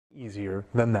Easier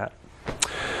than that.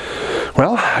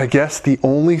 Well, I guess the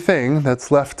only thing that's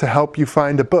left to help you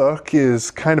find a book is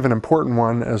kind of an important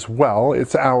one as well.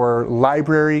 It's our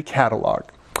library catalog.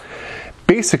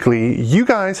 Basically, you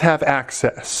guys have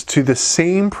access to the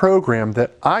same program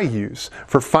that I use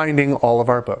for finding all of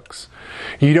our books.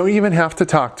 You don't even have to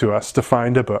talk to us to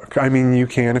find a book. I mean, you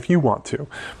can if you want to.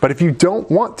 But if you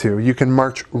don't want to, you can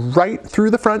march right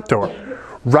through the front door,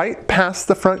 right past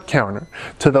the front counter,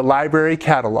 to the library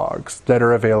catalogs that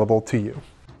are available to you.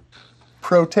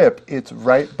 Pro tip, it's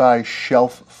right by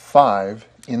shelf 5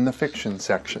 in the fiction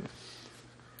section.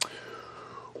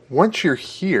 Once you're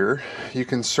here, you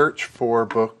can search for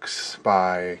books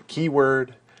by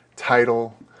keyword,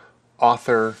 title,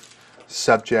 author,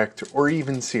 subject, or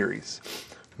even series.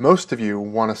 Most of you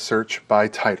want to search by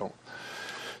title.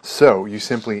 So you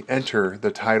simply enter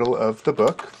the title of the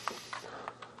book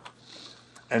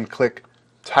and click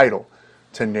Title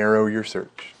to narrow your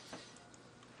search.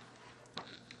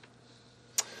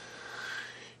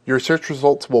 Your search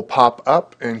results will pop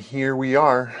up, and here we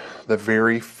are. The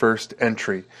very first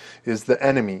entry is The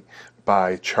Enemy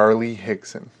by Charlie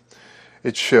Higson.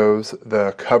 It shows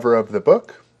the cover of the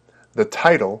book, the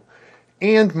title,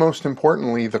 and most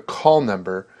importantly, the call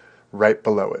number right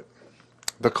below it.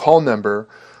 The call number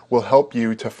will help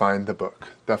you to find the book.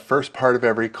 The first part of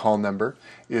every call number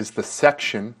is the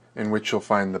section in which you'll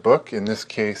find the book. In this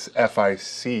case,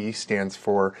 FIC stands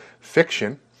for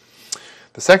fiction.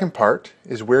 The second part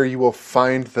is where you will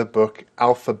find the book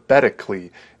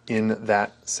alphabetically in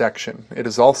that section. It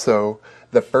is also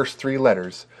the first 3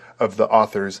 letters of the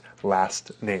author's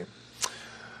last name.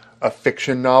 A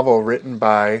fiction novel written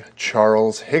by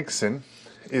Charles Higson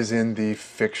is in the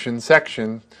fiction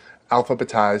section,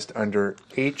 alphabetized under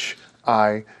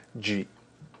H-I-G.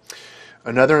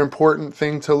 Another important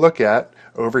thing to look at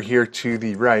over here to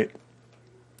the right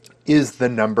is the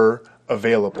number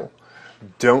available.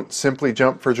 Don't simply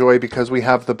jump for joy because we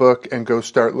have the book and go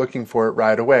start looking for it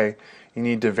right away. You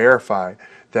need to verify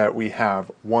that we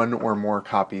have 1 or more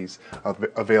copies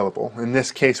available. In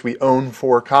this case, we own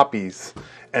 4 copies,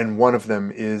 and one of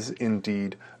them is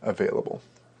indeed available.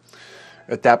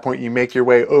 At that point, you make your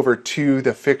way over to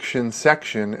the fiction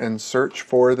section and search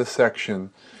for the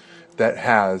section that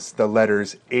has the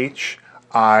letters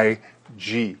H-I-G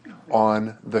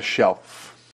on the shelf.